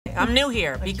I'm new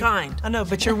here. Be kind. I know,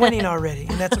 but you're winning already,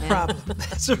 and that's a problem.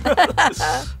 That's a problem.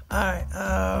 All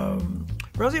right.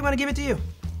 Rosie, I want to give it to you.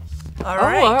 All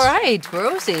right,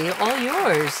 Rosie, all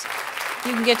yours.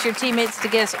 You can get your teammates to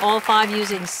guess all 5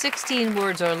 using 16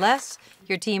 words or less.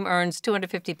 Your team earns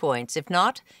 250 points. If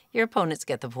not, your opponents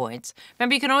get the points.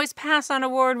 Remember, you can always pass on a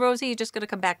word, Rosie. You're just going to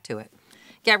come back to it.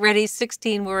 Get ready.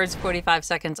 16 words, 45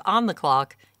 seconds on the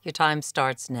clock. Your time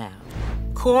starts now.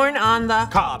 Corn on the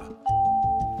Cob.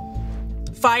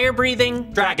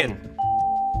 fire-breathing Dragon.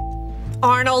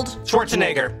 Arnold.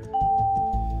 Schwarzenegger.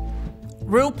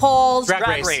 RuPaul's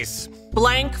Drag Race.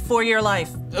 blank for your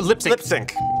life. Lip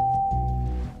sync.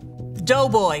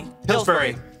 Doughboy.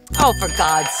 Pillsbury. Oh, for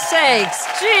God's sakes.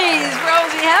 Jeez,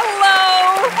 Rosie,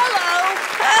 hello.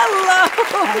 Hello.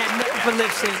 I had nothing for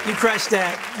lip sync. You crushed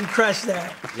that. You crushed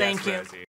that. Thank you. Rosie.